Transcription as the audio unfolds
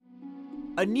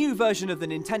A new version of the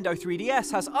Nintendo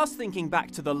 3DS has us thinking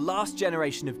back to the last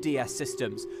generation of DS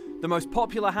systems. The most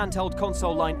popular handheld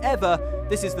console line ever,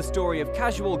 this is the story of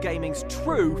casual gaming's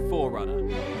true forerunner.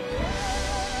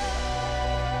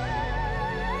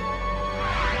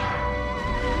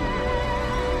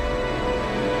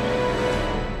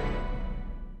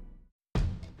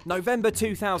 November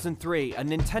 2003, and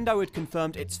Nintendo had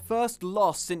confirmed its first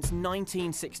loss since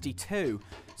 1962.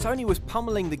 Sony was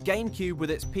pummeling the GameCube with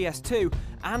its PS2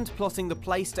 and plotting the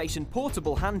PlayStation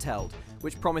Portable handheld,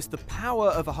 which promised the power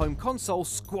of a home console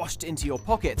squashed into your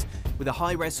pocket, with a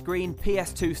high-res screen,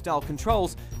 PS2-style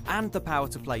controls, and the power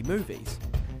to play movies.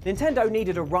 Nintendo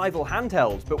needed a rival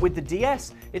handheld, but with the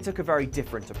DS, it took a very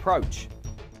different approach.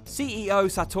 CEO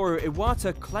Satoru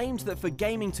Iwata claimed that for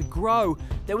gaming to grow,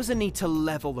 there was a need to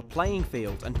level the playing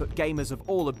field and put gamers of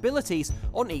all abilities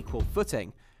on equal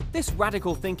footing. This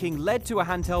radical thinking led to a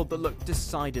handheld that looked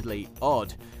decidedly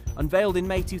odd. Unveiled in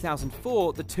May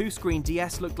 2004, the two-screen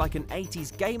DS looked like an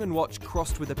 80s Game & Watch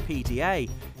crossed with a PDA,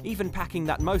 even packing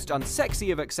that most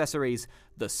unsexy of accessories,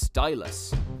 the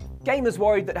stylus. Gamers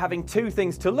worried that having two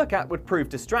things to look at would prove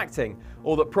distracting,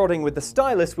 or that prodding with the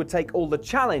stylus would take all the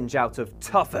challenge out of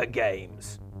tougher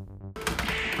games.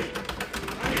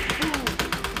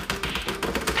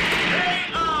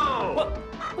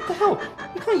 What the hell?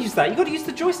 You can't use that. You gotta use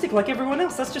the joystick like everyone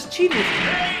else. That's just cheating.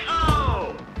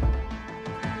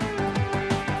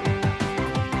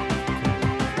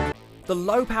 The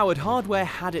low-powered hardware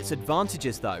had its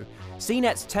advantages though.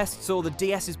 CNET's tests saw the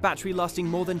DS's battery lasting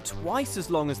more than twice as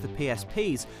long as the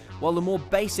PSP's, while the more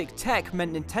basic tech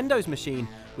meant Nintendo's machine,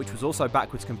 which was also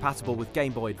backwards compatible with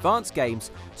Game Boy Advance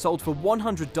games, sold for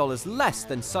 $100 less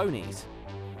than Sony's.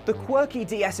 The quirky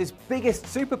DS's biggest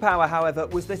superpower, however,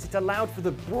 was that it allowed for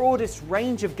the broadest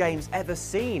range of games ever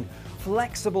seen.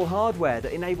 Flexible hardware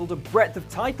that enabled a breadth of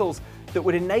titles that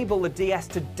would enable the DS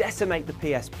to decimate the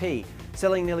PSP,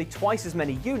 selling nearly twice as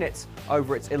many units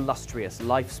over its illustrious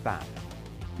lifespan.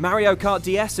 Mario Kart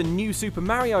DS and New Super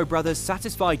Mario Bros.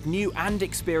 Satisfied new and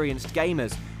experienced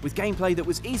gamers, with gameplay that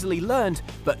was easily learned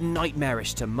but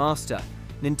nightmarish to master.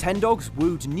 Nintendogs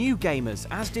wooed new gamers,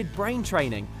 as did Brain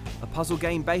Training, a puzzle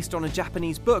game based on a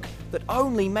Japanese book that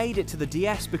only made it to the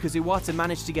DS because Iwata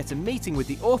managed to get a meeting with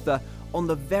the author on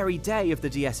the very day of the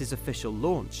DS's official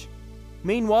launch.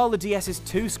 Meanwhile, the DS's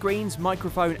two screens,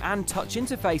 microphone and touch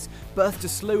interface birthed a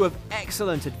slew of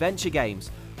excellent adventure games,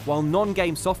 while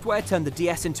non-game software turned the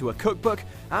DS into a cookbook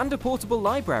and a portable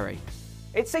library.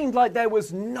 It seemed like there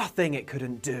was nothing it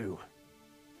couldn't do.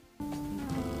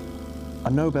 A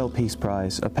Nobel Peace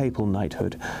Prize, a papal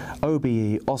knighthood,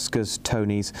 OBE, Oscars,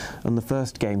 Tonys, and the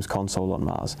first games console on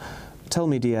Mars. Tell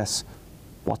me, DS,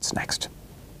 what's next?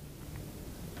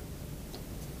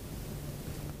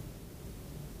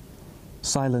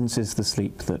 Silence is the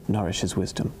sleep that nourishes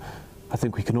wisdom. I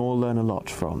think we can all learn a lot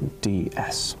from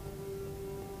DS.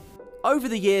 Over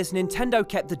the years, Nintendo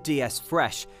kept the DS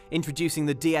fresh, introducing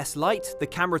the DS Lite, the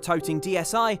camera-toting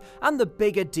DSi, and the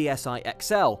bigger DSi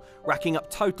XL, racking up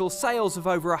total sales of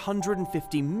over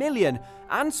 150 million,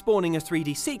 and spawning a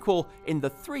 3D sequel in the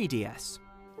 3DS.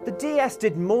 The DS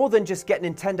did more than just get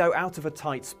Nintendo out of a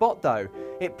tight spot though.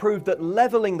 It proved that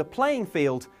leveling the playing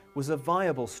field was a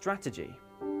viable strategy.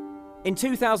 In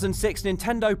 2006,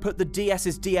 Nintendo put the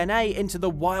DS's DNA into the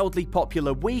wildly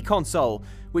popular Wii console,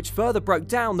 which further broke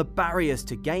down the barriers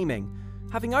to gaming.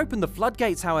 Having opened the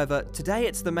floodgates, however, today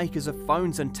it's the makers of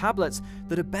phones and tablets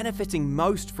that are benefiting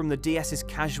most from the DS's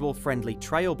casual-friendly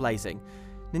trailblazing.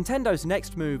 Nintendo's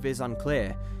next move is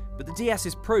unclear, but the DS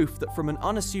is proof that from an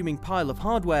unassuming pile of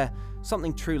hardware,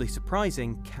 something truly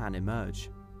surprising can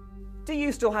emerge. Do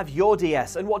you still have your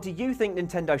DS, and what do you think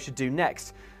Nintendo should do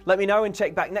next? Let me know and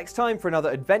check back next time for another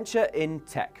adventure in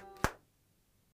tech.